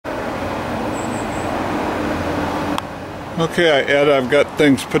Okay, Ed, I've got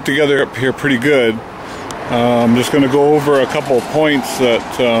things put together up here pretty good. I'm just going to go over a couple of points that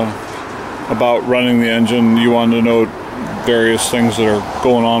about running the engine. You want to know various things that are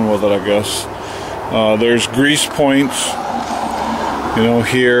going on with it, I guess. There's grease points, you know,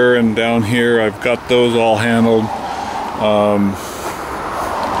 here and down here. I've got those all handled.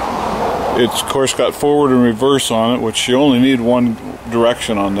 It's of course got forward and reverse on it, which you only need one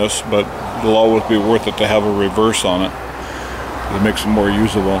direction on this, but it'll always be worth it to have a reverse on it. It makes it more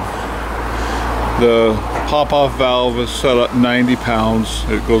usable. The pop-off valve is set at 90 pounds.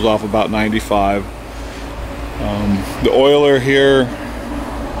 It goes off about 95. The oiler here,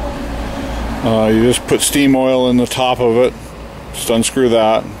 you just put steam oil in the top of it. Just unscrew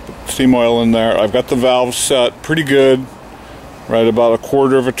that, put steam oil in there. I've got the valve set pretty good, right about a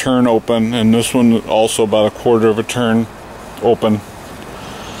quarter of a turn open, and this one also about a quarter of a turn open.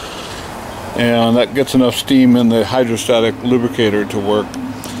 And that gets enough steam in the hydrostatic lubricator to work.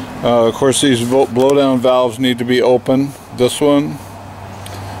 Of course, these blowdown valves need to be open. This one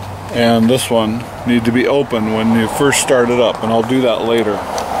and this one need to be open when you first start it up, and I'll do that later.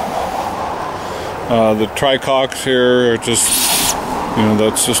 The tricocks here are just, you know,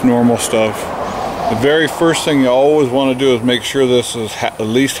 that's just normal stuff. The very first thing you always want to do is make sure this is at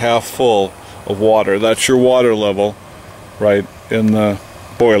least half full of water. That's your water level, right, in the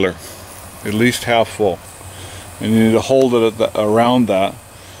boiler. At least half full. And you need to hold it at around that,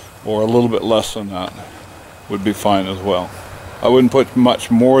 or a little bit less than that would be fine as well. I wouldn't put much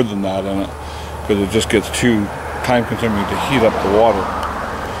more than that in it, because it just gets too time consuming to heat up the water.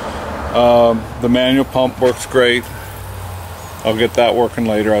 The manual pump works great. I'll get that working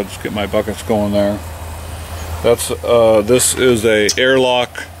later. I'll just get my buckets going there. That's this is a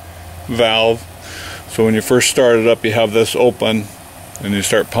airlock valve, so when you first start it up, you have this open and you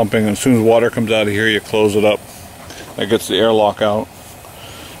start pumping, and as soon as water comes out of here, you close it up. That gets the airlock out.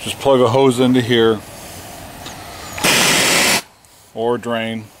 Just plug a hose into here or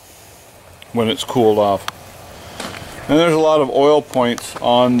drain when it's cooled off. And there's a lot of oil points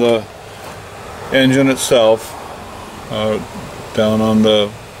on the engine itself, down on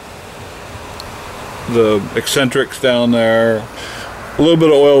the eccentrics down there. A little bit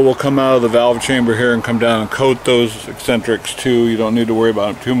of oil will come out of the valve chamber here and come down and coat those eccentrics too. You don't need to worry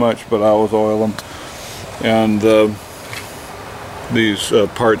about them too much, but I always oil them. And these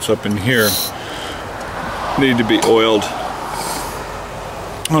parts up in here need to be oiled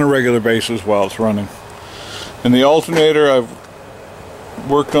on a regular basis while it's running. And the alternator, I've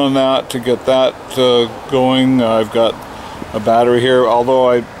worked on that to get that going. I've got a battery here,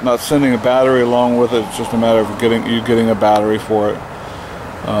 although I'm not sending a battery along with it. It's just a matter of getting a battery for it.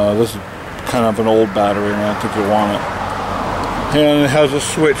 This is kind of an old battery, and I don't think you want it. And it has a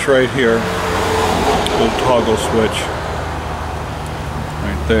switch right here, a little toggle switch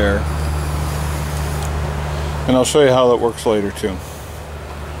right there. And I'll show you how that works later too.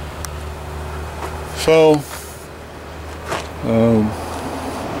 So,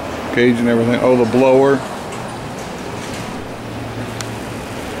 gauge and everything. Oh, the blower.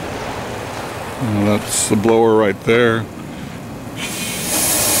 That's the blower right there.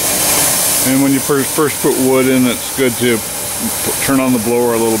 And when you first put wood in, it's good to turn on the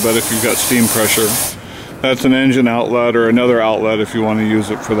blower a little bit if you've got steam pressure. That's an engine outlet or another outlet if you want to use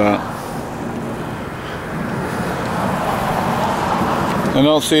it for that. I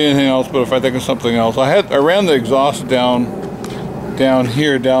don't see anything else, but if I think of something else, I ran the exhaust down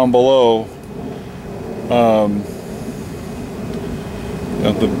here, down below,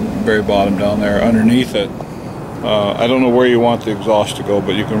 at the very bottom down there, underneath it. I don't know where you want the exhaust to go,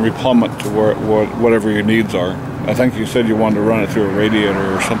 but you can replumb it to whatever your needs are. I think you said you wanted to run it through a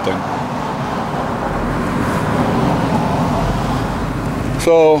radiator or something.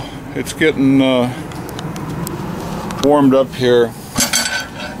 So it's getting warmed up here.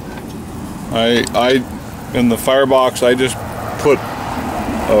 In the firebox, I just put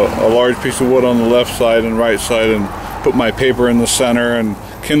a large piece of wood on the left side and right side, and put my paper in the center and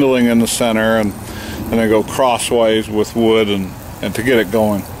kindling in the center, and I go crosswise with wood and to get it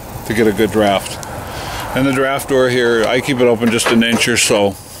going, to get a good draft. And the draft door here, I keep it open just an inch or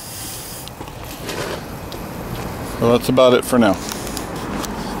so. So that's about it for now.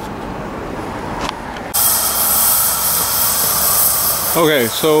 Okay,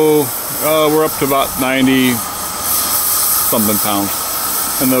 so we're up to about 90 something pounds,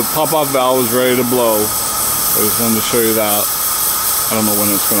 and the pop-off valve is ready to blow. I just wanted to show you that. I don't know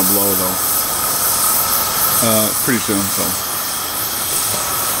when it's going to blow though. Pretty soon,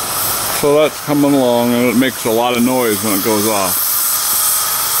 so that's coming along, and it makes a lot of noise when it goes off.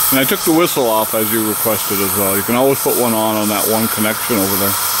 And I took the whistle off as you requested as well. You can always put one on that one connection over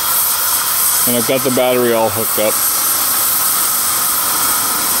there. And I've got the battery all hooked up.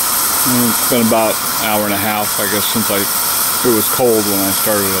 And it's been about an hour and a half, I guess, since it was cold when I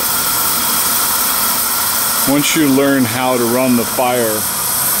started it. Once you learn how to run the fire,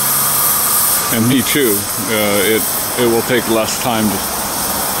 and me too, it will take less time to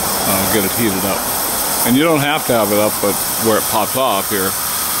get it heated up. And you don't have to have it up but where it pops off here.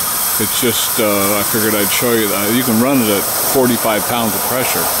 It's just, I figured I'd show you that. You can run it at 45 pounds of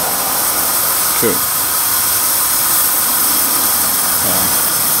pressure, too.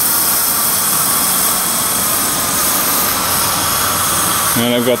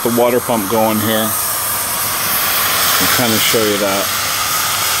 And I've got the water pump going here. I'll kind of show you that.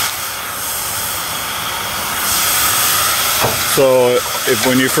 So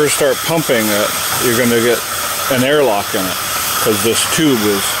when you first start pumping it, you're going to get an airlock in it because this tube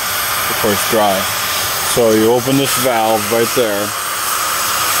is, of course, dry. So you open this valve right there,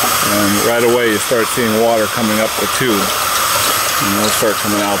 and right away you start seeing water coming up the tube, and it'll start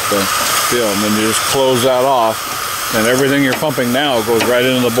coming out the deal. And then you just close that off, and everything you're pumping now goes right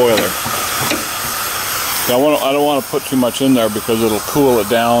into the boiler. Now, I don't want to put too much in there because it'll cool it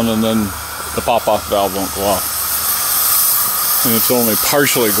down, and then the pop-off valve won't go off. And it's only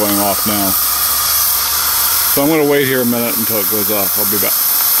partially going off now. So I'm going to wait here a minute until it goes off. I'll be back.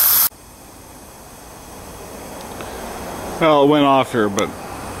 Well, it went off here, but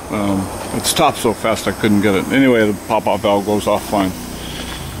it stopped so fast I couldn't get it. Anyway, the pop-off valve goes off fine.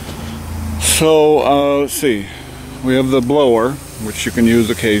 So, let's see. We have the blower, which you can use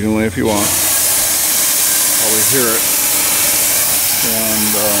occasionally if you want. Probably hear it.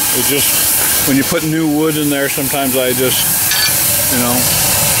 And it just, when you put new wood in there, sometimes I just, you know,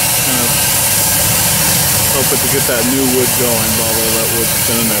 kind of hope it to get that new wood going, although that wood's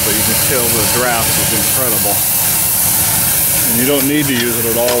been in there, but you can tell the draft is incredible. And you don't need to use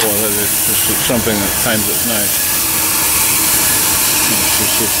it at all with it, it's something that finds it nice. And it's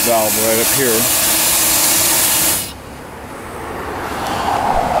just this valve right up here.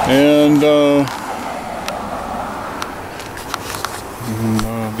 And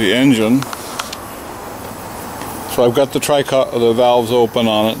the engine. So I've got the valves open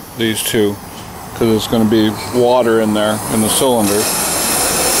on it, these two, because there's going to be water in there in the cylinder.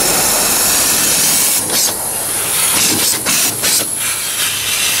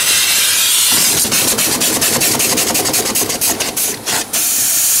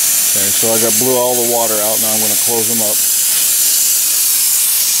 Okay, so I blew all the water out, now I'm going to close them up.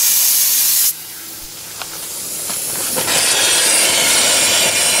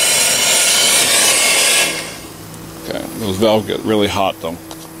 Those valves get really hot though.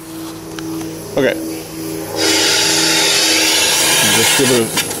 Okay. And just give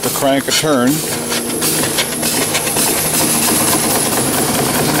the crank a turn.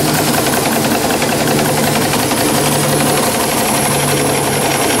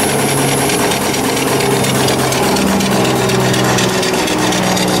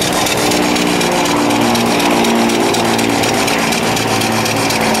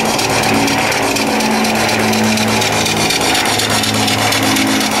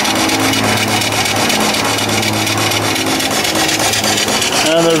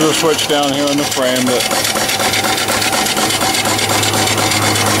 And there's a switch down here in the frame that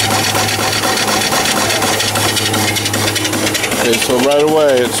okay, so right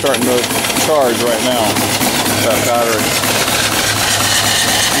away it's starting to charge right now, that battery.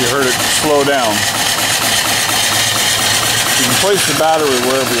 You heard it slow down. You can place the battery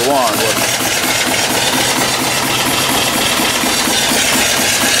wherever you want.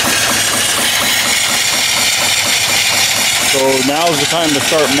 So now's the time to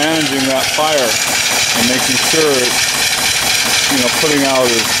start managing that fire and making sure it's, you know, putting out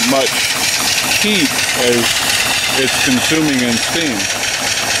as much heat as it's consuming in steam.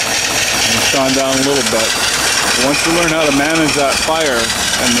 And it's gone down a little bit. But once you learn how to manage that fire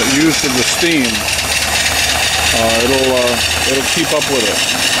and the use of the steam, it'll keep up with it.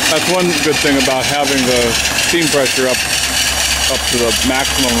 That's one good thing about having the steam pressure up to the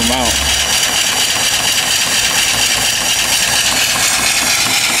maximum amount.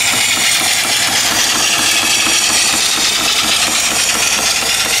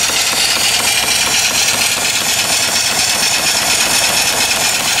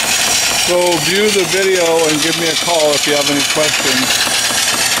 So view the video and give me a call if you have any questions.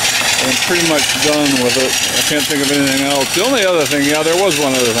 I'm pretty much done with it. I can't think of anything else. The only other thing, yeah, there was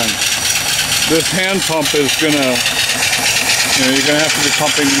one other thing. This hand pump is gonna, you know, you're gonna have to be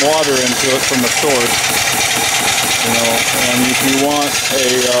pumping water into it from the source. You know, and if you want a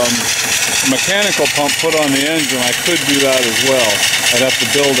a mechanical pump put on the engine, I could do that as well. I'd have to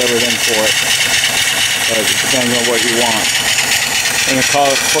build everything for it. But it depends on what you want. And of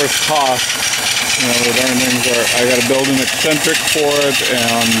course cost, you know, the darn things are, I got to build an eccentric for it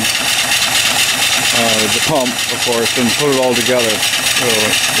and the pump, of course, and put it all together. So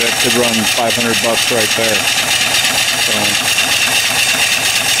that could run $500 right there. So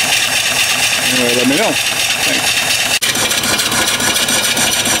anyway, let me know. Thanks.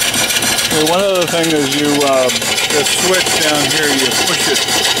 Okay, one other thing is this switch down here, you push it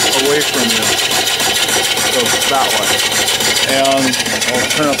away from you. So that way. And I'll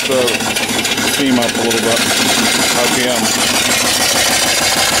turn up the steam up a little bit, RPM.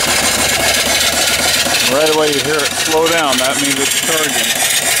 Right away you hear it slow down, that means it's charging.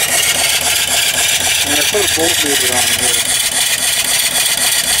 And I put a voltmeter on here.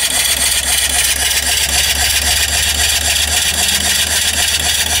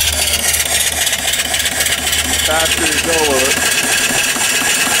 The faster you go with it,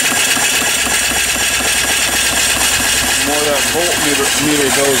 the more that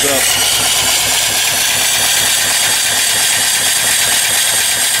voltmeter goes up.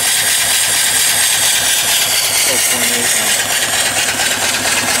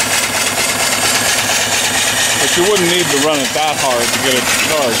 But you wouldn't need to run it that hard to get it to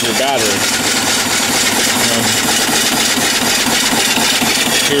charge your battery.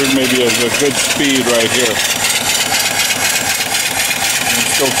 Here maybe is a good speed right here. And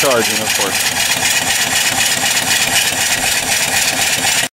it's still charging, of course.